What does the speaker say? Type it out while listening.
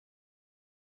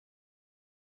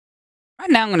Right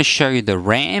now I'm going to show you the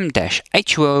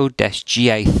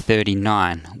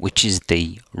RAM-HOL-GA39, which is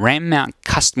the RAM mount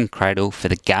custom cradle for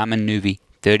the Garmin nuvi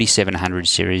 3700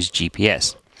 series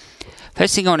GPS.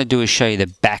 First thing I want to do is show you the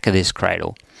back of this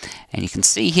cradle. And you can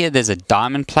see here there's a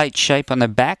diamond plate shape on the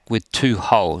back with two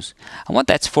holes. And what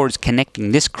that's for is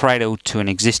connecting this cradle to an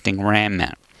existing RAM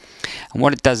mount. And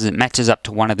what it does is it matches up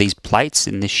to one of these plates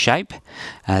in this shape.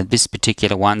 This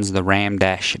particular one's the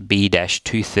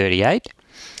RAM-B-238.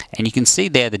 And you can see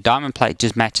there the diamond plate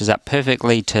just matches up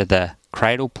perfectly to the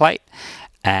cradle plate,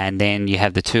 and then you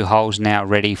have the two holes now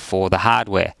ready for the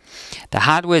hardware. The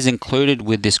hardware is included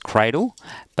with this cradle,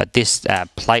 but this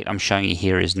plate I'm showing you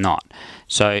here is not.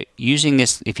 So using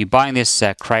this, if you're buying this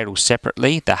cradle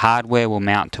separately, the hardware will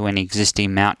mount to an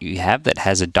existing mount you have that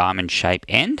has a diamond shape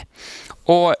end.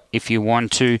 Or if you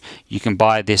want to, you can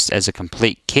buy this as a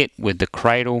complete kit with the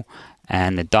cradle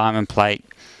and the diamond plate,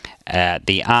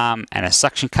 the arm and a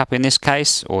suction cup in this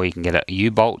case, or you can get a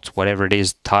U-bolt, whatever it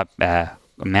is type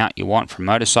mount you want for a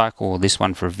motorcycle, or this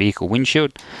one for a vehicle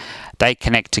windshield. They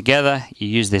connect together. You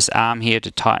use this arm here to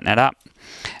tighten it up,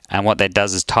 and what that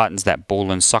does is tightens that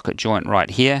ball and socket joint right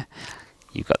here.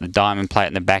 You've got the diamond plate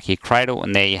in the back of your cradle,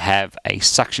 and there you have a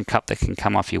suction cup that can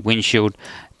come off your windshield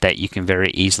that you can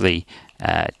very easily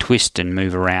twist and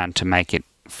move around to make it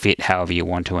fit however you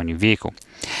want to on your vehicle.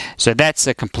 So that's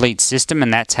a complete system,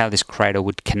 and that's how this cradle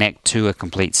would connect to a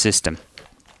complete system.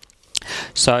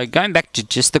 So going back to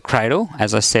just the cradle,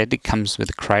 as I said, it comes with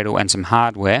a cradle and some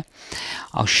hardware.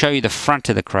 I'll show you the front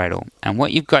of the cradle, and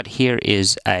what you've got here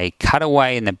is a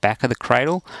cutaway in the back of the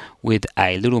cradle with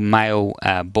a little male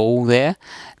ball there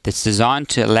that's designed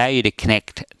to allow you to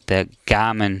connect the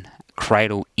Garmin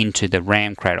cradle into the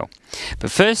RAM cradle.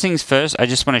 But first things first, I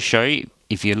just want to show you,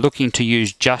 if you're looking to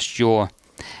use just your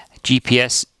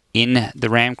GPS in the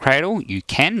RAM cradle, you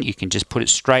can just put it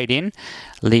straight in,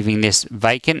 leaving this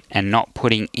vacant and not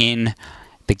putting in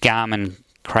the Garmin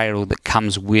cradle that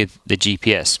comes with the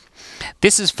GPS.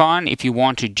 This is fine if you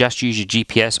want to just use your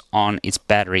GPS on its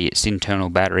battery, its internal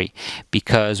battery,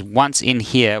 because once in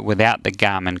here without the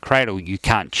Garmin cradle you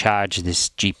can't charge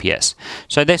this GPS.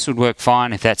 So this would work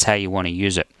fine if that's how you want to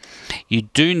use it. You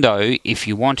do know if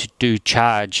you want to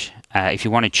charge your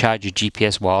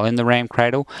GPS while in the RAM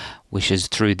cradle, which is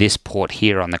through this port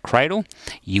here on the cradle,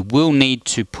 you will need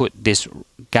to put this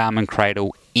Garmin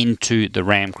cradle into the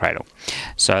RAM cradle.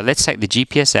 So let's take the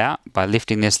GPS out by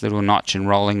lifting this little notch and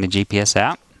rolling the GPS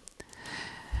out.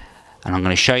 And I'm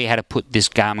going to show you how to put this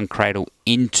Garmin cradle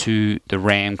into the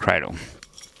RAM cradle.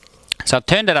 So I've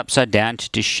turned it upside down to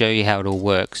just show you how it all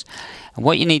works. And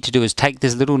what you need to do is take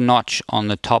this little notch on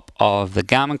the top of the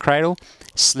Garmin cradle,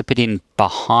 slip it in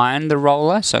behind the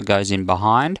roller, so it goes in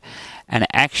behind, and it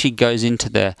actually goes into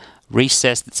the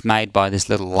recess that's made by this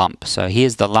little lump. So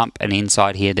here's the lump, and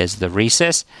inside here there's the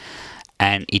recess,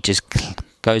 and it just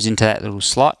goes into that little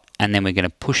slot, and then we're going to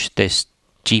push this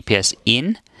GPS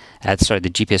in, the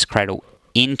GPS cradle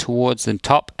in towards the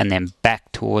top and then back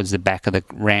towards the back of the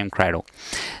RAM cradle.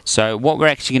 So what we're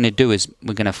actually going to do is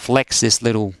we're going to flex this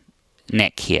little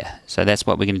neck here. So that's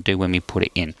what we're going to do when we put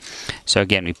it in. So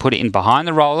again, we put it in behind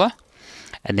the roller,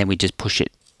 and then we just push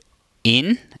it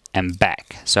in and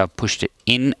back. So I've pushed it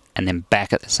in and then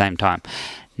back at the same time.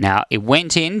 Now it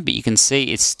went in, but you can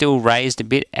see it's still raised a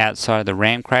bit outside of the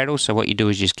RAM cradle. So what you do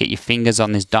is just get your fingers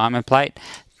on this diamond plate,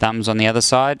 thumbs on the other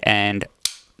side, and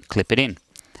clip it in.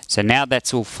 So now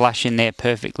that's all flush in there,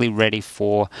 perfectly ready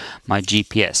for my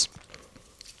GPS.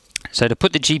 So to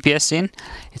put the GPS in,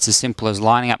 it's as simple as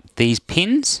lining up these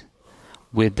pins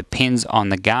with the pins on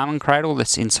the Garmin cradle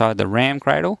that's inside the RAM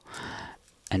cradle,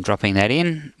 and dropping that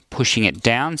in, pushing it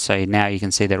down, so now you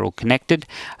can see they're all connected.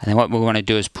 And then what we want to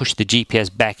do is push the GPS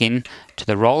back in to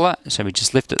the roller. So we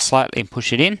just lift it slightly and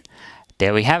push it in.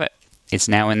 There we have it. It's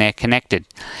now in there connected.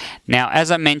 Now,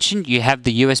 as I mentioned, you have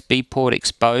the USB port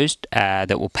exposed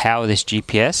that will power this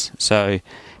GPS. So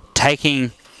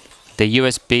taking the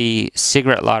USB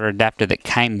cigarette lighter adapter that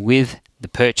came with the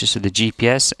purchase of the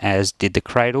GPS, as did the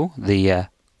cradle, the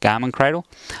Garmin cradle,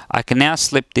 I can now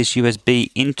slip this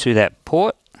USB into that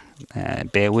port.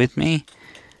 Bear with me.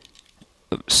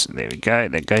 Oops, there we go.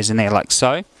 That goes in there like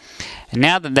so. And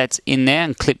now that that's in there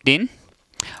and clipped in,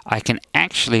 I can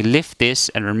actually lift this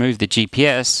and remove the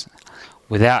GPS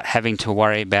without having to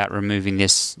worry about removing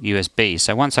this USB.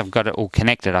 So once I've got it all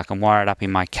connected, I can wire it up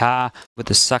in my car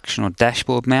with a suction or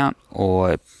dashboard mount,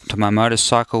 or to my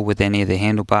motorcycle with any of the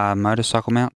handlebar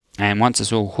motorcycle mount. And once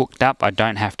it's all hooked up, I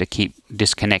don't have to keep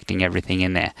disconnecting everything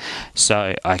in there.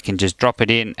 So I can just drop it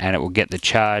in and it will get the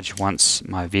charge once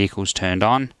my vehicle's turned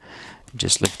on.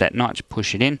 Just lift that notch,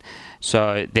 push it in.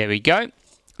 So there we go.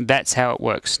 that's how it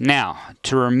works. Now,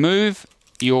 to remove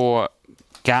your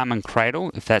Garmin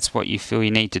cradle, if that's what you feel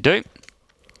you need to do,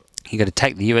 you got to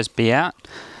take the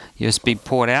USB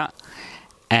port out,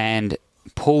 and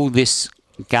pull this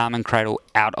Garmin cradle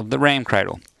out of the RAM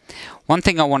cradle. One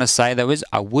thing I want to say though is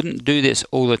I wouldn't do this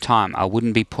all the time. I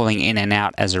wouldn't be pulling in and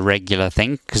out as a regular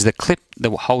thing, because the clip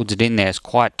that holds it in there is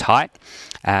quite tight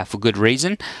for good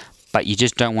reason, but you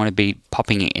just don't want to be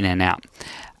popping it in and out.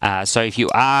 So if you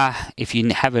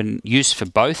have a use for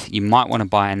both, you might want to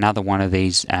buy another one of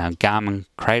these Garmin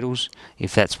cradles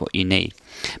if that's what you need.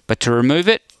 But to remove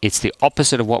it, it's the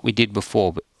opposite of what we did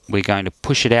before. We're going to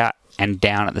push it out and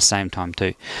down at the same time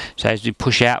too. So as we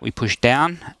push out, we push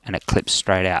down, and it clips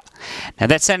straight out. Now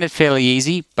that sounded fairly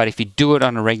easy, but if you do it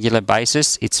on a regular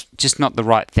basis, it's just not the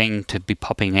right thing to be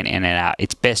popping it in and out.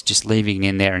 It's best just leaving it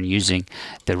in there and using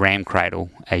the RAM cradle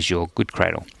as your good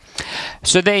cradle.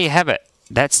 So there you have it.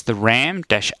 That's the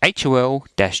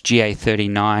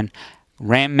RAM-HOL-GA39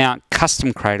 RAM mount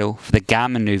custom cradle for the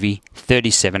Garmin nuvi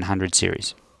 3700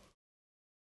 series.